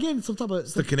call now. that again? Some type of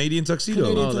It's the Canadian tuxedo.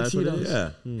 Canadian Oh, that's what it tuxedo. is.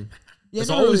 Yeah. Yeah, It's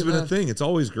never always really been a left. thing. It's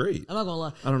always great. I'm not gonna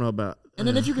lie. I don't know about. And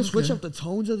then if you can switch up the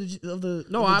tones of the No, of the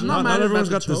I'm jeans- not mad Not at everyone's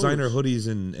about got the designer toes. hoodies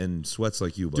and sweats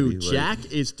like you, buddy. Dude, Like,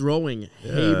 Jack is throwing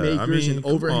Yeah, haymakers I mean, and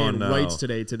come overhand on now. rights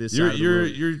today to this You're side of the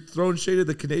room. you're throwing shade at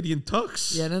the Canadian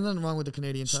tux. Yeah, there's nothing wrong with the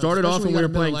Canadian. touch, Started off especially when we you were got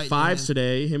a Miller playing Lite in your fives hand.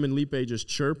 today. Him and Lipe just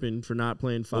chirping for not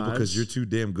playing fives. Well, because you're too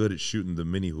damn good at shooting the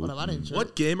mini hoop. Whatever, I didn't check.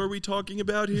 What game are we talking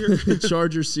about here?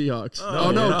 Chargers Seahawks.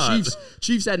 Oh, no, we're not.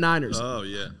 Chiefs at Niners. Oh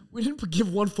yeah. We didn't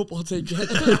give one football take yet.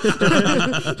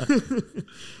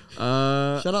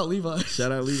 Shout out Levi.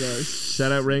 Shout out Levi's.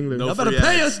 Shout out Wrangler. No Y'all better free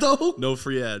pay ads. us though. No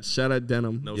free ads. Shout out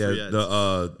Denim. No Yeah, free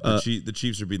ads. the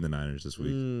Chiefs are beating the Niners this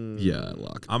week. Yeah,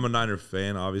 lock. I'm a Niner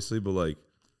fan, obviously, but like,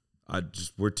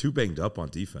 we're too banged up on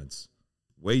defense.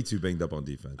 Way too banged up on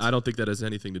defense. I don't think that has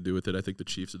anything to do with it. I think the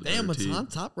Chiefs are the Damn, better it's team. on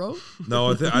top, bro. No, I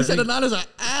You said the think Niners are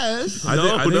ass. I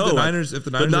think the Niners. If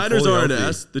the Niners, are fully aren't healthy,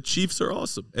 ass. The Chiefs are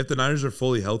awesome. If the Niners are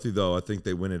fully healthy, though, I think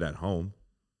they win it at home.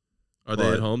 Are they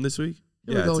But- at home this week?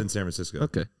 Here we Yeah, go. it's in San Francisco.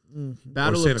 Okay.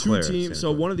 Battle Santa of two Clara, teams. Santa So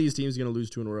Clara. one of these teams is going to lose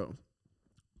 2 in a row.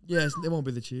 Yes, they won't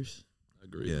be the Chiefs.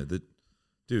 Agreed. Yeah,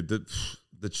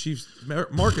 the Chiefs.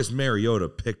 Marcus Mariota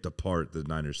picked apart the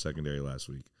Niners secondary last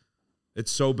week. It's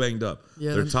so banged up.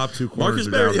 Yeah, Their then- top 2 corners Marcus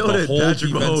are down. Mariota The and whole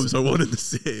Patrick defense- Mahomes are one and the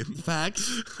same.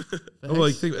 Facts. Oh,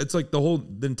 like it's like the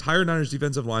entire Niners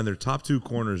defensive line. Their top 2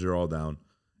 corners are all down,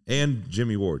 and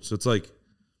Jimmy Ward. So it's like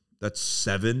that's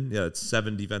 7. Yeah, it's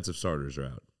 7 defensive starters are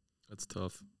out. That's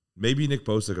tough. Maybe Nick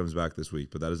Bosa comes back this week,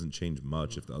 but that doesn't change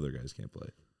much if the other guys can't play.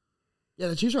 Yeah,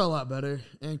 the Chiefs are a lot better,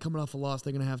 and coming off a loss,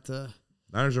 they're gonna have to.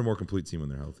 Niners are a more complete team when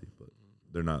they're healthy, but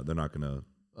they're not. They're not gonna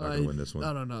win this one.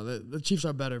 I don't know. The Chiefs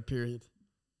are better. Period.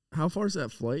 How far is that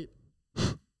flight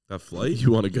That flight?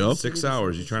 You want to go? 6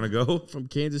 hours. You trying to go? from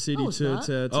Kansas City No, it's to, not.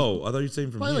 to, to Oh, I thought you were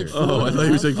saying from Probably here. like Oh, I thought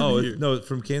you were saying Oh, from here. no,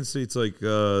 from Kansas City it's like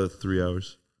 3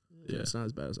 hours. yeah, it's not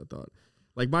as bad as I thought.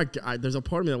 Like there's a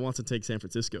part of me that wants to take San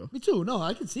Francisco. Me too. No,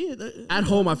 I can see it. At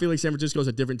home, I feel like San Francisco is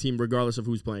a different team regardless of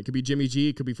who's playing. It could be Jimmy G,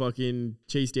 it could be fucking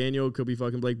Chase Daniel, it could be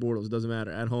fucking Blake Bortles. It doesn't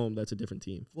matter. At home, that's a different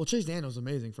team. Well, Chase Daniel's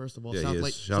amazing. First of all, Yeah, he South is.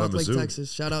 Lake, Shout out South Lake, Mizzou.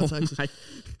 Texas. Shout out Texas.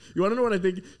 You want to know what I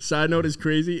think? Side note is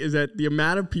crazy is that the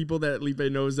amount of people that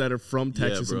Lipe knows that are from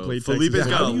Texas yeah, and bro. play Felipe's Texas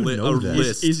got How do you know that?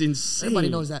 list. is insane. Everybody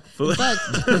knows that. In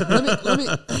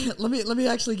fact, let me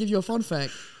actually give you a fun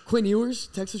fact. Quinn Ewers,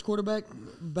 Texas quarterback,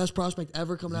 best prospect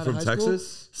ever coming out From of high school.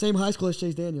 Texas? Same high school as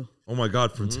Chase Daniel. Oh my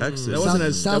God, from Texas. That wasn't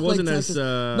as South that wasn't Lake, as Texas.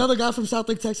 Another guy from South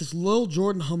Lake, Texas, Lil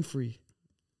Jordan Humphrey,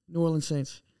 New Orleans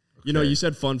Saints. you know, you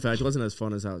said fun fact. It wasn't as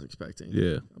fun as I was expecting.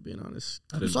 Yeah. I'm being honest.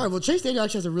 I'm sorry. Well, Chase Daniel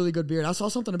actually has a really good beard. I saw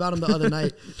something about him the other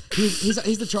night. He's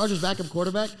the Chargers' backup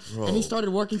quarterback, and he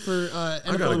started working for gotta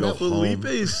NFL go Network. Felipe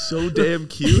is so damn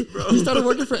cute, bro. He started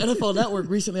working for NFL Network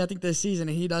recently, I think this season,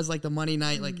 and he does like the Monday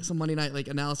night, like some Monday night like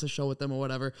analysis show with them or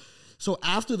whatever. So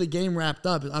after the game wrapped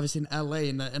up, obviously in LA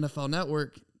in the NFL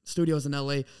Network studios in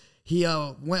LA, He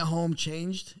went home,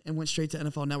 changed, and went straight to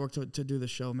NFL Network to do the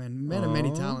show, man. Man of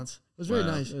many talents. It was very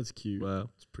nice. That's cute. Wow.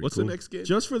 Pretty What's cool. the next game?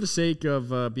 Just for the sake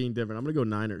of being different, I'm going to go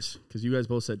Niners because you guys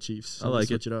both said Chiefs. So I like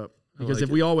switch it up. I Because like if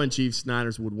we all went Chiefs,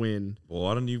 Niners would win. Well,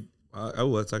 why don't you?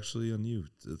 That's actually on you.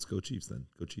 Let's go Chiefs then.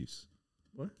 Go Chiefs.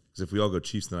 What? Because if we all go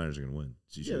Chiefs, the Niners are going to win.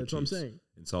 So you should Yeah, go that's what I'm Chiefs saying.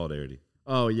 in solidarity.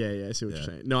 Oh, yeah, I see what you're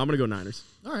saying. No, I'm going to go Niners.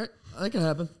 All right. That can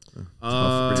happen.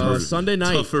 Sunday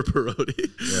night. Tough for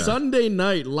Parodi. Sunday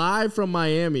night, live from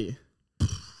Miami.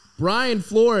 Brian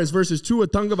Flores versus Tua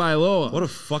Tagovailoa. What a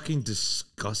fucking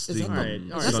disgusting. All right.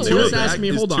 That's So the you worst. just asked me.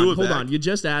 Is Hold Tua on. back? You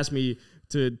just asked me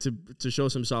to show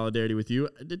some solidarity with you.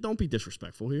 Don't be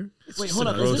disrespectful here. Wait, hold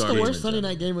up. a Is this the garbage worst Sunday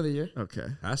night game of the year? Okay.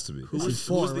 Has to be. Who This is was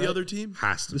four, the right? other team?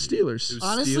 Has to The be. Steelers.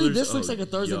 Honestly, Steelers? this looks Oh, like a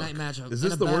Thursday yuck. night matchup. Is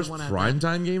and this a the bad worst one at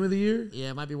primetime game of the year? that. Yeah,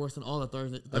 it might be worse than all the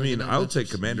Thursday. I mean, night I'll matchups. take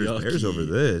Commanders Yucky. Bears over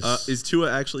this. Is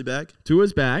Tua actually back?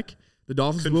 Tua's back. The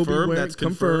Dolphins will be Confirmed? wearing That's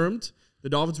confirmed? The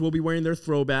Dolphins will be wearing their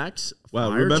throwbacks. Wow.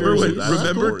 fire Remember jerseys. That's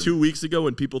remember cool. 2 weeks ago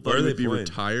when people thought Where are he they would be playing?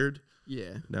 retired? Yeah.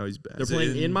 Now he's back. They're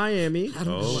playing in Miami. I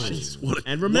don't know.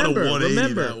 And remember, what a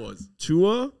 180 that was.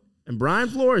 Tua and Brian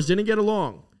Flores didn't get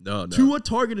along. No. Tua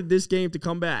targeted this game to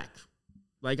come back.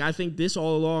 Like, I think this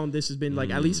all along, this has been,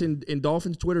 like, at least in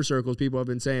Dolphins Twitter circles, people have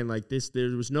been saying, like, there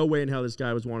was no way in hell this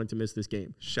guy was wanting to miss this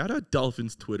game. Shout out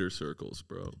Dolphins Twitter circles,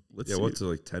 bro. Let's see. What's it,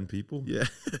 like 10 people? Yeah.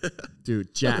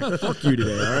 Dude, Jack, fuck you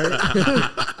today, all right?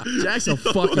 Jack's a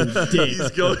fucking dick.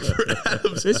 He's going for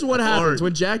abs. This is what happens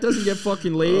when Jack doesn't get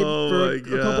fucking laid for a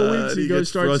couple weeks. He goes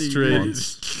starts frustrated.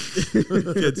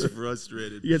 He gets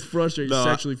frustrated. He gets frustrated, No,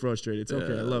 sexually frustrated. It's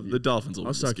okay. I love you. The Dolphins will I'll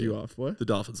win this suck game. you off. What? The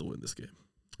Dolphins will win this game.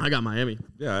 I got Miami.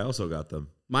 Yeah, I also got them.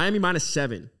 Miami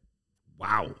 -7.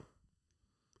 Wow.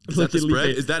 Is that the Look at spread?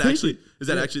 Felipe. Is that Take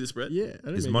actually it. the spread? Yeah. I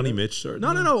didn't Is make Money it up. Mitch starting?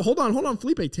 No. Hold on,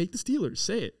 Felipe. Take the Steelers.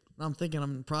 Say it. I'm thinking.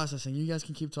 I'm processing. You guys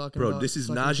can keep talking. Bro, about this is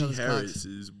sucking each Najee other's Harris.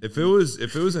 cocks.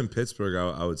 If it was in Pittsburgh,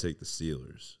 I would take the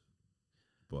Steelers.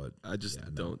 But I just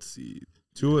don't see.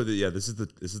 Tua, this is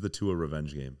the Tua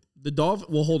revenge game. The Dolphins.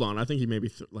 Well, hold on. I think he maybe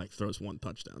throws one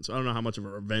touchdown. So I don't know how much of a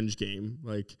revenge game.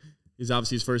 Like, he's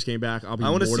obviously his first game back. I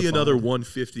want to see another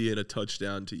 150 and a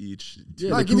touchdown to each. Yeah,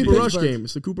 All right, the give me Cooper Rush Pittsburgh. game.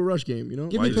 It's the Cooper Rush game. You know.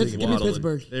 Give Why me do you think waddling?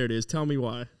 Pittsburgh. There it is. Tell me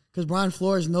why. Because Brian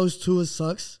Flores knows Tua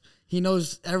sucks. He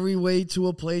knows every way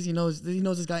Tua plays. He knows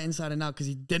this guy inside and out because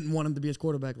he didn't want him to be his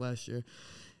quarterback last year.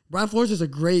 Brian Flores is a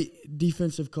great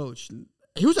defensive coach.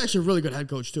 He was actually a really good head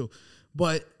coach too,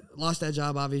 but lost that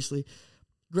job obviously.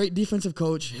 Great defensive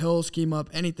coach. He'll scheme up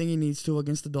anything he needs to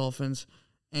against the Dolphins.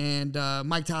 And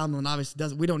Mike Tomlin obviously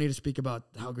doesn't. We don't need to speak about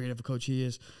how great of a coach he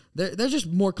is. They're just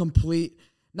more complete,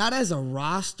 not as a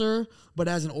roster, but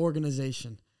as an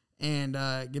organization. And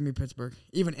give me Pittsburgh,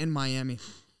 even in Miami.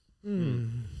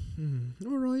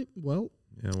 All right. Well.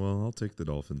 Yeah, well, I'll take the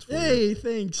Dolphins for you. Hey,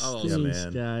 thanks. Oh, Thanks, yeah,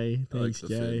 man. guy. I like Thanks, the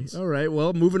guy. Fins. All right.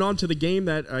 Well, moving on to the game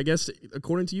that I guess,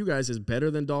 according to you guys, is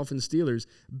better than Dolphins Steelers.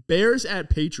 Bears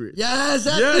at Patriots. Yes,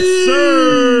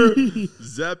 Sir.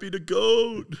 Zappy the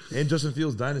GOAT. And Justin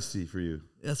Fields dynasty for you.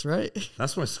 That's right.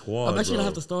 That's my squad. I'm actually bro. gonna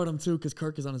have to start him too because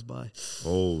Kirk is on his bye.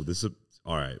 Oh, this is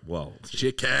all right. Well,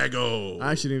 Chicago.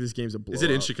 I actually think this game's a blowout. Is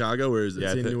it in Chicago or is it? Yeah,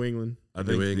 It's I in think- New England. I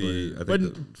think New the England. I think But,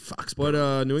 the, Fox.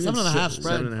 New England 7.5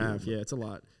 spread. 7.5. Yeah, it's a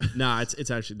lot. Nah,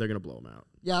 it's actually they're gonna blow them out.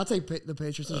 Yeah, I'll take the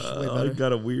Patriots. They're just way I better.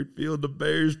 got a weird feeling the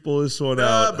Bears pull this one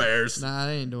out. Bears. Nah,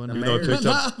 they ain't doing that. Even though I picked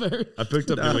up, Nah, Bears. I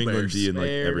picked up Nah, New England Bears. D in like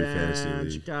Bear every down, fantasy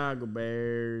league. Chicago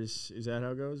Bears. Is that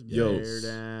how it goes? Yo. Bear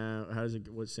down. How does it?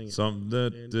 What's singing? Something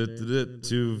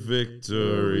to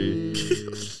victory.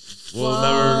 We'll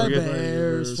Fly, never forget.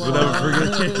 Bears, We'll fly.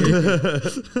 never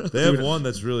forget. They have one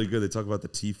that's really good. They talk about the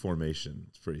T formation.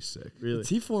 It's pretty sick. Really?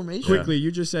 T formation. Quickly,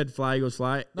 you just said fly goes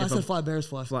fly. No, I If said a fly, Bears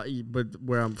fly. fly, but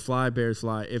where I'm fly, bears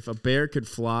fly. If a bear could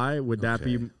fly, would that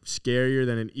be Okay. scarier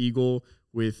than an eagle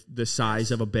with the size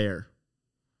of a bear?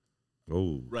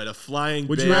 Oh, Right, a flying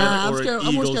Would you bear rather- or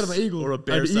I'm more scared of an eagle. or a An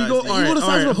bear-sized eagle? All right, Eagle the all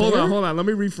size right, of a hold bear? on, hold on. Let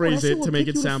me Oh, rephrase that it will to make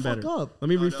pick it you the sound fuck better. up. Let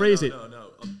me rephrase it. No.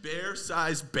 A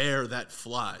bear-sized bear that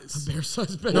flies. Bear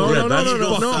size bear. No, yeah, no, that's no,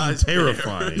 no, no. fucking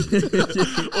terrifying.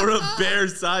 Or a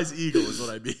bear-sized eagle is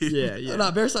what I mean. Yeah, yeah.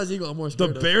 No, bear size eagle. I'm more The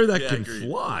scared of. bear that Yeah, can agreed.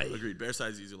 fly. Agreed.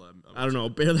 Bear-sized eagle. I don't know. A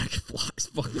bear that can fly is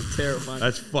fucking terrifying.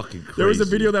 That's fucking crazy. There was a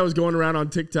video that was going around on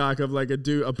TikTok of like a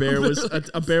bear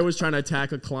was trying to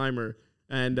attack a climber.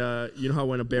 And you know how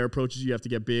when a bear approaches you, you have to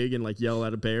get big and like yell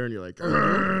at a bear, and you're like,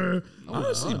 "Arr!"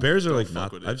 Honestly, bears are like fuck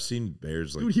not. with it. I've seen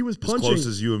bears like Dude, he was as close punching-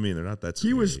 as you and me. They're not that.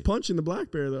 Scary. He was punching the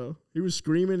black bear though. He was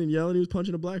screaming and yelling. He was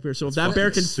punching a black bear. So if that bear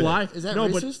can fucking sick. fly, Is that no,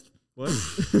 racist? But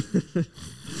what?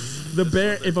 The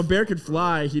bear, if a bear could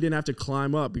fly, he didn't have to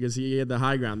climb up because he had the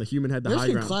high ground. The human had the Bears high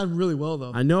can ground. climb really well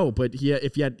though. I know, but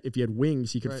if he had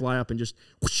wings, he could Right. fly up and just.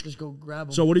 Whoosh. Just go grab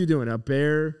them. So what are you doing? A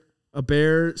bear,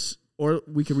 or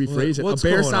we could rephrase it. What's A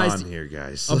going bear-sized, on here,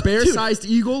 guys? a bear-sized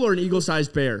eagle or an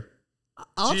eagle-sized bear?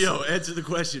 Gio, answer the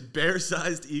question.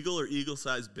 Bear-sized eagle or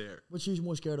eagle-sized bear? Which are you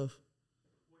more scared of?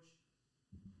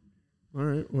 All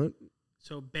right, what?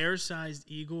 So bear-sized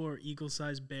eagle or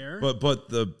eagle-sized bear? But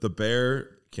the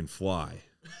bear can fly.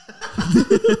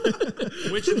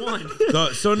 Which one?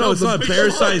 So no, it's not a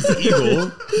bear-sized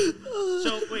eagle.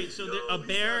 So wait, so a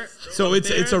bear. So it's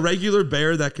bear, a regular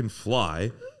bear that can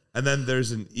fly, and then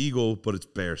there's an eagle, but it's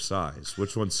bear size.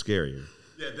 Which one's scarier?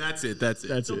 Yeah, that's it. That's it.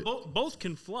 That's So it. both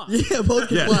can fly. Yeah, both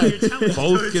can Yeah. fly. You're telling me-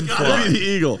 Both can Gotta fly. be the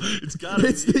eagle. It's gotta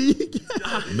It's be. the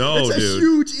eagle. No, It's a dude.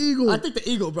 huge eagle. I think the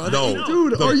eagle, bro. No,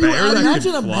 Dude, the are you bear that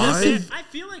imagine can a fly. massive- I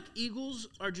feel like eagles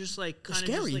are just like kind of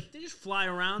scary. just like they just fly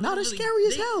around. No, They they're don't scary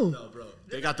as they- hell. No, bro.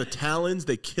 They got the talons.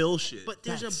 They kill shit. But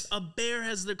there's That's- a bear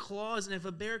has the claws, and if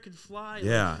a bear could fly,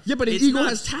 Yeah. Yeah, but an It's eagle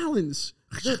nuts. has talons.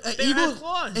 Dude, Bear has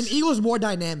claws. an eagle's more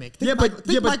dynamic. Think Yeah, but- think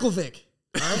yeah, but- Michael Vick.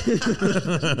 All right?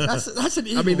 that's an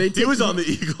eagle. I mean, he was on the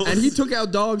Eagles. and he took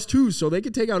out dogs too, so they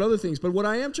could take out other things. But what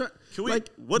I am trying, Can we? like,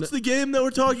 What's the game that we're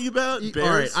talking about? Bears. all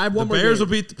right, I have The one more. Bears game.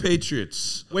 will beat the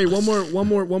Patriots. Wait, one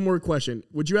more question.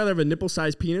 Would you rather have a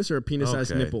nipple-sized penis or a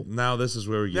penis-sized nipple? Now this is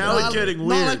where we get. Now out. it's getting Not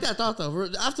weird. like that thought though.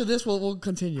 After this, we'll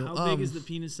continue. how big is the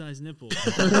penis-sized nipple?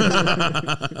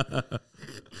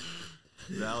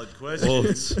 Valid question. Well,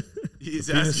 it's He's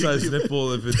penis-sized asking you.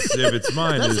 nipple. If it's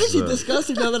mine, That's is actually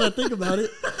disgusting now that I think about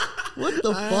it. What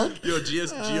the fuck? Yo,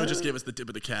 Gio just gave us the tip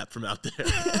of the cap from out there.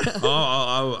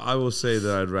 I will say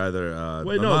that I'd rather.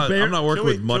 Wait, I'm no, not, Bear- I'm not working can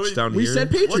we- with much can we- down We here.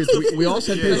 said Patriots. We all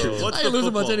said Yeah, Patriots. what's I the ain't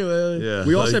losing much football? anyway. Yeah,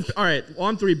 We all like, said all right.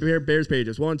 On three Bears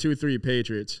pages. 1, 2, 3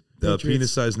 Patriots. the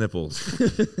penis-sized nipples.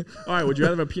 All right. Would you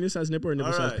rather have a penis-sized nipple or a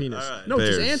nipple-sized right, penis? all right. No,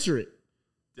 just Bears. answer it.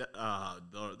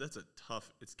 No, that's a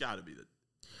tough. It's got to be the.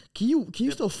 Can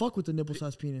you still fuck with the nipple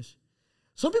sized penis?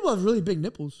 Some people have really big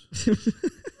nipples.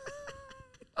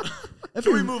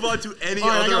 Can we move on to any All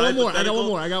right, other?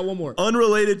 I got one more.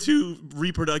 Unrelated to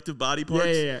reproductive body parts.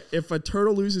 Yeah. If a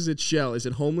turtle loses its shell, is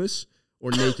it homeless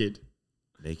or naked?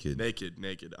 Naked.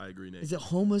 Naked. I agree. Naked. Is it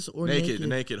homeless or naked?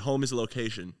 Naked. Home is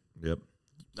location, Yep.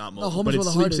 not No, mobile. home But is it where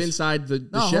the heart sleeps is. inside the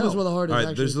No, home shell. is where the heart is. All right,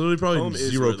 actually. there's literally probably Home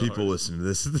is 0 where the people heart listening to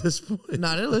this at this point.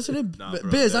 Nah, they're listening. Nah, bro,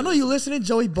 Biz, I that know is- you listening.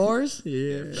 Joey Bars.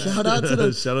 Yeah. Shout out to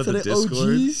the Shout out to to the Discord.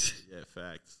 OGs. Yeah,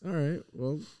 facts. All right.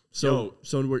 Well, Yo.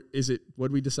 is it? What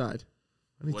do we decide?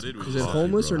 What did we? Is it decide?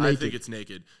 homeless or I naked? think it's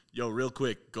naked. Yo, real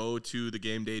quick, go to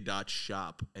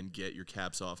thegameday.shop and get your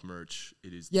caps off merch.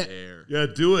 It is Yeah. there. Yeah,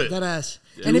 do it. That ass.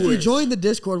 And if Do you it. join the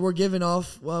Discord, we're giving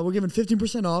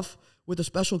 15% off with a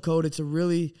special code. It's a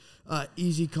really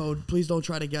easy code. Please don't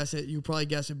try to guess it. You probably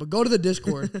guess it, but go to the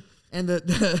Discord and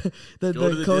the Go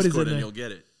to the code is Discord in and there. you'll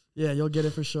get it. Yeah, you'll get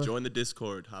it for sure. Join the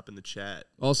Discord. Hop in the chat.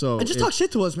 Also, And just talk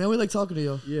shit to us, man. We like talking to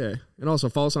you. Yeah, and also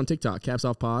follow us on TikTok. Caps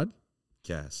Off Pod.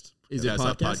 Cast. Is it Caps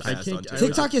Off podcast? I Podcast can't. on I-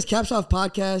 TikTok is Caps Off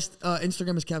Podcast.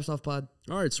 Instagram is Caps Off Pod.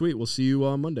 All right, sweet. We'll see you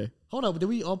on Monday. Hold up, did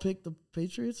we all pick the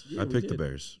Patriots? I we picked the did.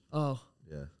 Bears. Oh,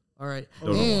 Yeah. all right.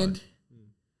 Don't know And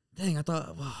dang, I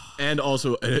thought. Wow. And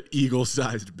also an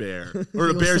eagle-sized bear. Or a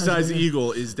Eagle-sized bear-sized bear.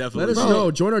 eagle is Let definitely... us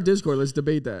know. Join our Discord. Let's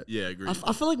debate that. Yeah, agreed.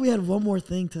 I feel like we had one more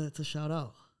thing to shout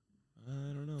out. I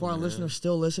don't know. For our man. listeners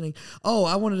still listening. Oh,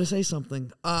 I wanted to say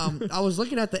something. I was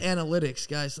looking at the analytics,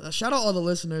 guys. Shout out all the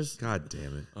listeners. God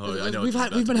damn it. Oh, I know.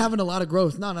 We've been having a lot of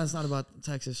growth. No, it's not about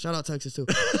Texas. Shout out Texas too.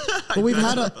 But we've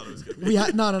had no,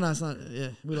 it's not. Yeah,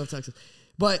 we love Texas.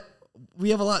 But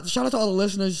we have a lot. Shout out to all the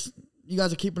listeners. You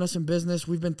guys are keeping us in business.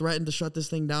 We've been threatened to shut this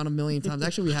thing down 1 million times.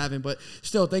 Actually, we haven't, but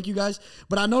still, thank you guys.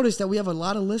 But I noticed that we have a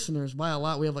lot of listeners. By a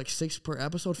lot, we have like 6 per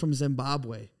episode from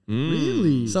Zimbabwe.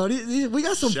 Really? So we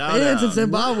got some Shout fans in out.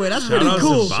 Zimbabwe. That's Shout pretty out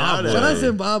cool. Zimbabwe. Shout out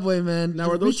Zimbabwe, man. Now,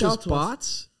 are those Reach out just to us.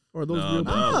 bots? Or are those No, real no.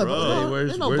 bots? Nah, bro. bro. Hey,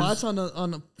 There's no bots on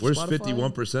the Where's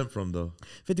Spotify. 51% from, though?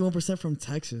 51% from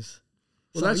Texas.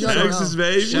 Well, that's you just gotta Texas, know.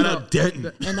 baby. Shout out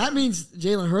Denton. And that means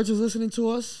Jalen Hurts is listening to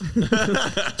us.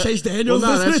 Chase Daniels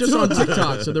Well, no, listening that's just to on us.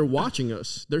 TikTok, so they're watching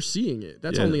us. They're seeing it.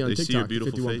 That's Yeah, only on they see your TikTok.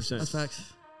 beautiful 51%. faces. That's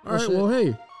facts. All right. shit. Well,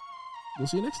 hey, we'll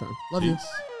see you next time. Love you. Peace.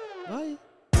 Bye.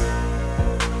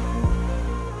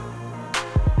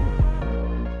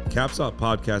 Caps Off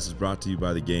Podcast is brought to you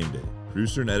by The Game Day.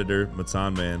 Producer and editor,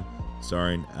 Matan Man,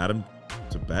 starring Adam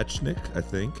Tabachnik, I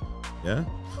think. Yeah?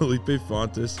 Felipe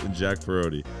Fontes and Jack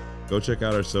Perotti. Go check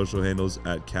out our social handles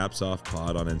at Caps Off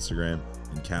Pod on Instagram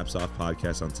and Caps Off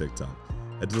Podcast on TikTok.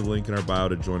 Head to the link in our bio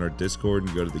to join our Discord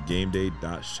and go to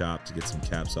thegameday.shop to get some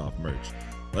Caps Off merch.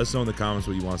 Let us know in the comments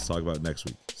what you want us to talk about next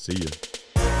week. See you.